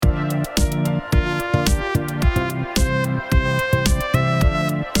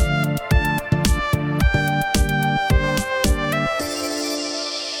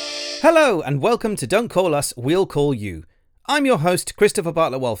Hello and welcome to Don't Call Us, We'll Call You. I'm your host, Christopher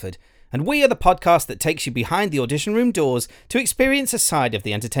Bartlett-Walford, and we are the podcast that takes you behind the audition room doors to experience a side of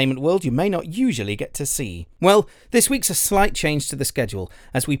the entertainment world you may not usually get to see. Well, this week's a slight change to the schedule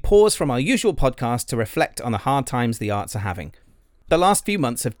as we pause from our usual podcast to reflect on the hard times the arts are having. The last few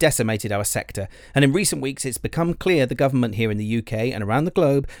months have decimated our sector, and in recent weeks it's become clear the government here in the UK and around the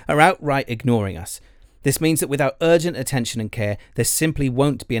globe are outright ignoring us. This means that without urgent attention and care, there simply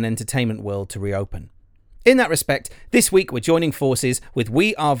won't be an entertainment world to reopen. In that respect, this week we're joining forces with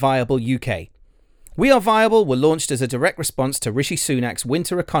We Are Viable UK. We Are Viable were launched as a direct response to Rishi Sunak's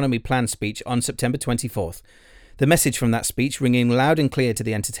Winter Economy Plan speech on September 24th. The message from that speech ringing loud and clear to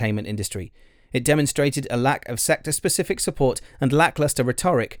the entertainment industry. It demonstrated a lack of sector-specific support and lacklustre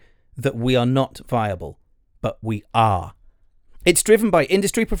rhetoric that we are not viable, but we are. It's driven by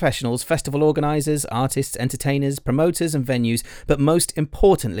industry professionals, festival organisers, artists, entertainers, promoters and venues, but most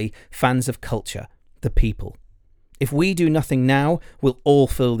importantly, fans of culture, the people. If we do nothing now, we'll all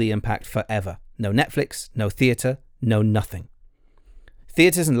feel the impact forever. No Netflix, no theatre, no nothing.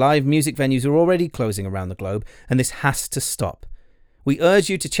 Theatres and live music venues are already closing around the globe, and this has to stop. We urge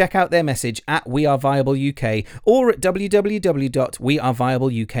you to check out their message at We Are Viable UK or at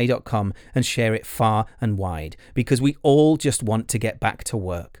www.weareviableuk.com and share it far and wide, because we all just want to get back to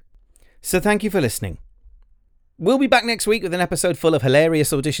work. So thank you for listening. We'll be back next week with an episode full of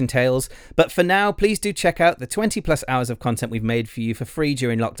hilarious audition tales, but for now, please do check out the 20 plus hours of content we've made for you for free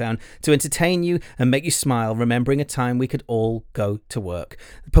during lockdown to entertain you and make you smile, remembering a time we could all go to work.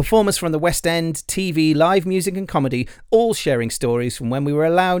 Performers from the West End, TV, live music and comedy, all sharing stories from when we were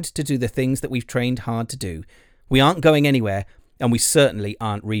allowed to do the things that we've trained hard to do. We aren't going anywhere, and we certainly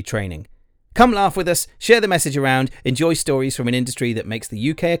aren't retraining. Come laugh with us, share the message around, enjoy stories from an industry that makes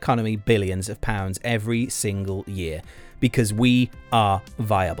the UK economy billions of pounds every single year. Because we are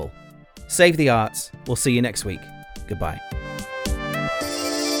viable. Save the arts. We'll see you next week. Goodbye.